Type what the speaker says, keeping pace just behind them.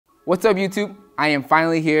What's up YouTube? I am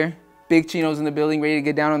finally here. Big Chino's in the building, ready to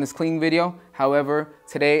get down on this cleaning video. However,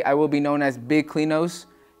 today I will be known as Big Cleanos.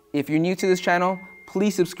 If you're new to this channel,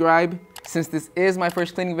 please subscribe. Since this is my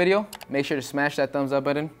first cleaning video, make sure to smash that thumbs up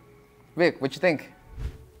button. Vic, what you think?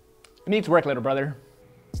 It needs work, little brother.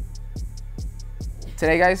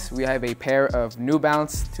 Today guys, we have a pair of New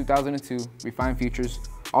Balance 2002 Refined Futures,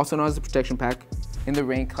 also known as the protection pack, in the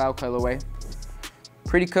Rain Cloud colorway.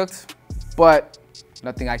 Pretty cooked, but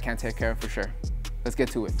nothing I can't take care of for sure. Let's get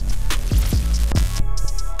to it.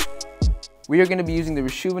 We are going to be using the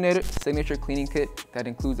RESHOEVN8R Signature Cleaning Kit that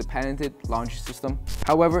includes a patented laundry system.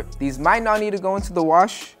 However, these might not need to go into the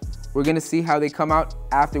wash. We're going to see how they come out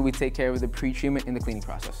after we take care of the pre-treatment in the cleaning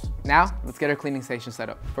process. Now, let's get our cleaning station set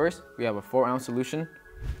up. First, we have a 4-ounce solution,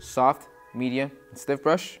 soft, medium, and stiff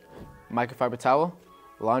brush, microfiber towel,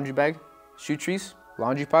 laundry bag, shoe trees,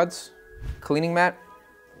 laundry pods, cleaning mat,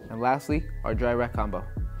 and lastly, our dry rack combo.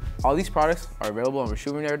 All these products are available on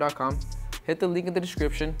RESHOEVN8R.com. Hit the link in the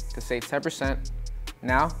description to save 10%.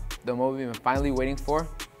 Now, the moment we've been finally waiting for,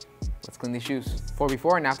 let's clean these shoes. For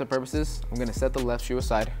before and after purposes, I'm gonna set the left shoe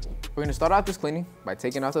aside. We're gonna start out this cleaning by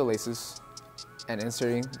taking out the laces and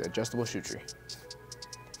inserting the adjustable shoe tree.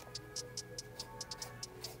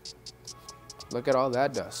 Look at all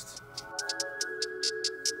that dust.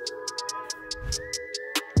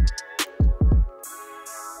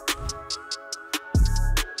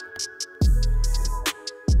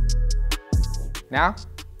 Now,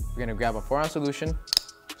 we're gonna grab a 4-ounce solution,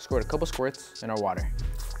 squirt a couple squirts in our water.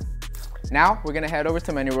 Now, we're gonna head over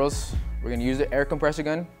to Many Rolls. We're gonna use the air compressor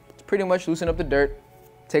gun to pretty much loosen up the dirt,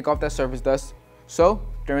 take off that surface dust. So,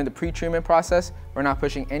 during the pre-treatment process, we're not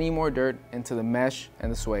pushing any more dirt into the mesh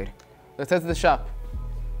and the suede. Let's head to the shop.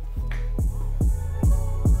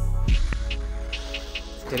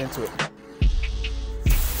 Let's get into it.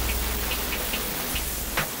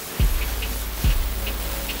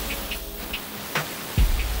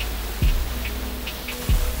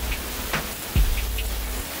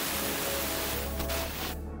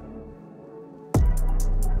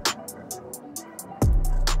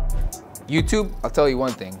 YouTube, I'll tell you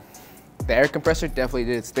one thing. The air compressor definitely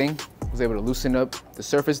did its thing. It was able to loosen up the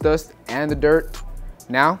surface dust and the dirt.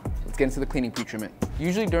 Now, let's get into the cleaning pre-treatment.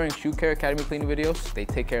 Usually during Shoe Care Academy cleaning videos, they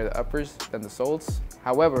take care of the uppers, then the soles.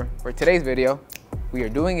 However, for today's video, we are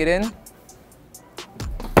doing it in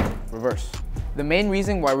reverse. The main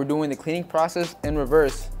reason why we're doing the cleaning process in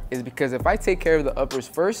reverse is because if I take care of the uppers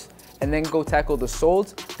first and then go tackle the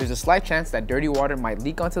soles, there's a slight chance that dirty water might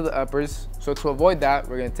leak onto the uppers. So to avoid that,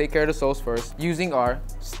 we're gonna take care of the soles first using our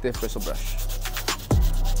Stiff Bristle Brush.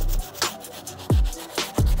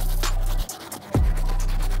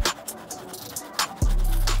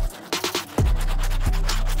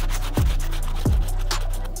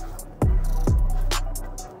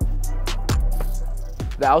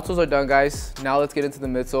 The outsoles are done, guys. Now let's get into the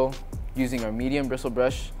midsole using our Medium Bristle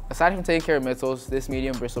Brush. Aside from taking care of midsoles, this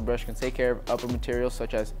Medium Bristle Brush can take care of upper materials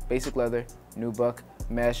such as basic leather, nubuck,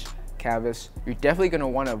 mesh, canvas. You're definitely going to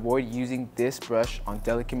want to avoid using this brush on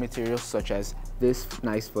delicate materials such as this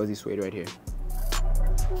nice fuzzy suede right here.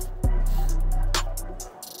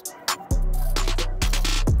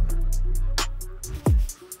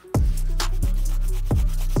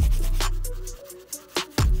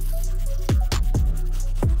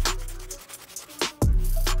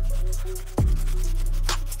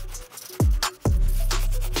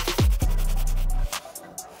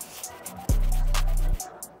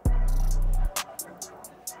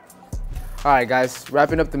 All right guys,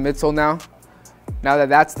 wrapping up the midsole now. Now that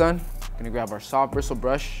that's done, I'm gonna grab our soft bristle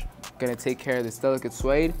brush. Gonna take care of this delicate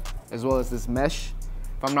suede as well as this mesh.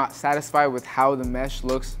 If I'm not satisfied with how the mesh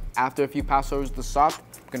looks after a few pass overs with the soft,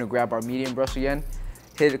 I'm gonna grab our medium brush again,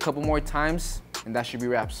 hit it a couple more times, and that should be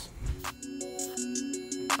wraps.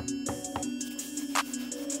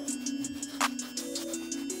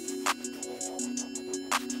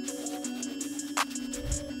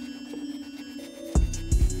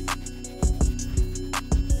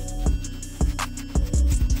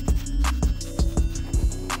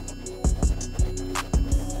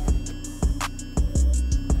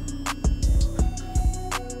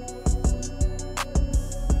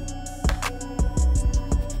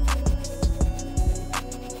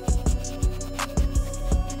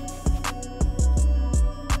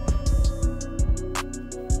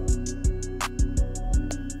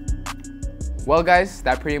 Well guys,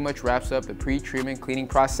 that pretty much wraps up the pre-treatment cleaning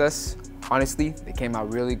process. Honestly, they came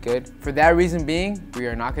out really good. For that reason being, we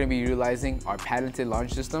are not going to be utilizing our patented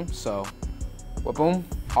laundry system, so boom,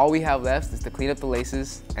 all we have left is to clean up the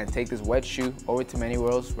laces and take this wet shoe over to Many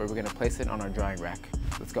Rolls where we're going to place it on our drying rack.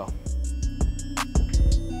 Let's go.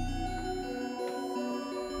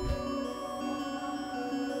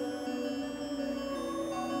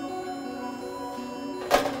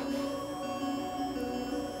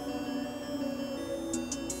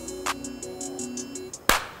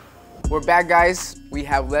 We're back, guys. We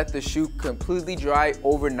have let the shoe completely dry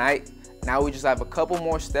overnight. Now we just have a couple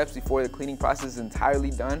more steps before the cleaning process is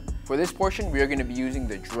entirely done. For this portion, we are going to be using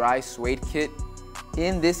the dry suede kit.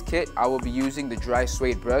 In this kit, I will be using the dry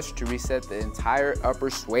suede brush to reset the entire upper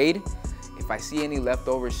suede. If I see any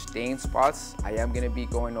leftover stain spots, I am going to be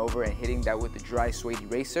going over and hitting that with the dry suede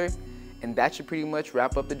eraser. And that should pretty much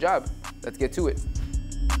wrap up the job. Let's get to it.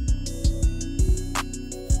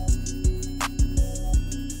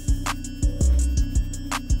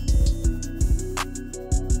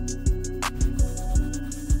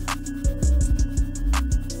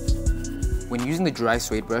 When using the dry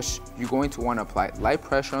suede brush, you're going to want to apply light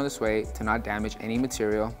pressure on the suede to not damage any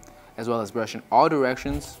material, as well as brush in all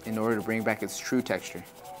directions in order to bring back its true texture.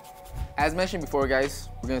 As mentioned before, guys,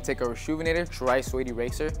 we're going to take our RESHOEVN8R dry suede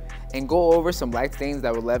eraser and go over some light stains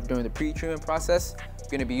that were left during the pre-treatment process. We're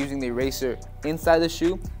going to be using the eraser inside the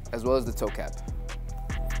shoe as well as the toe cap.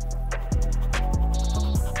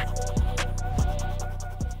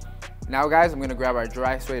 Now, guys, I'm going to grab our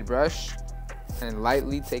dry suede brush and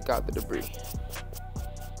lightly take out the debris.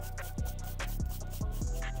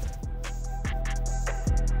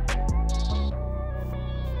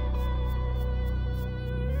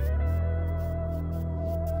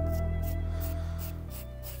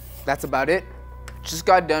 That's about it. Just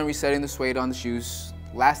got done resetting the suede on the shoes.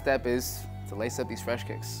 Last step is to lace up these fresh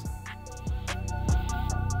kicks.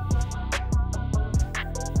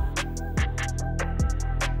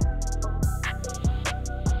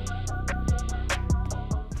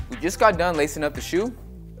 We just got done lacing up the shoe.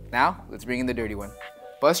 Now, let's bring in the dirty one.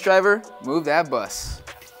 Bus driver, move that bus.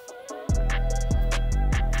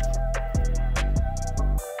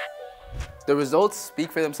 The results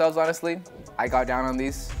speak for themselves, honestly. I got down on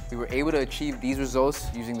these. We were able to achieve these results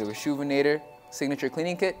using the RESHOEVN8R Signature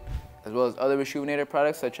Cleaning Kit, as well as other RESHOEVN8R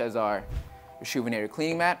products such as our RESHOEVN8R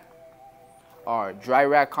Cleaning Mat, our Dry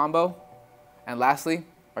Rack Combo, and lastly,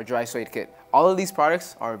 our Dry Suede Kit. All of these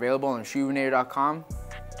products are available on RESHOEVN8R.com.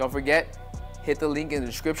 Don't forget, hit the link in the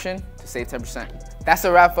description to save 10%. That's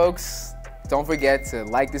a wrap, folks. Don't forget to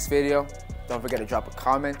like this video. Don't forget to drop a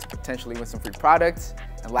comment to potentially win some free products.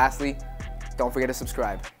 And lastly, don't forget to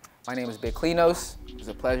subscribe. My name is Vick. It was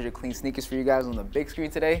a pleasure to clean sneakers for you guys on the big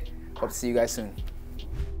screen today. Hope to see you guys soon.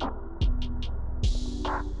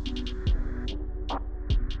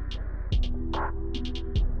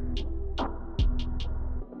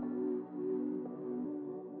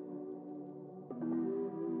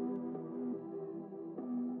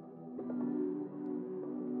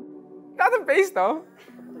 Not the face though.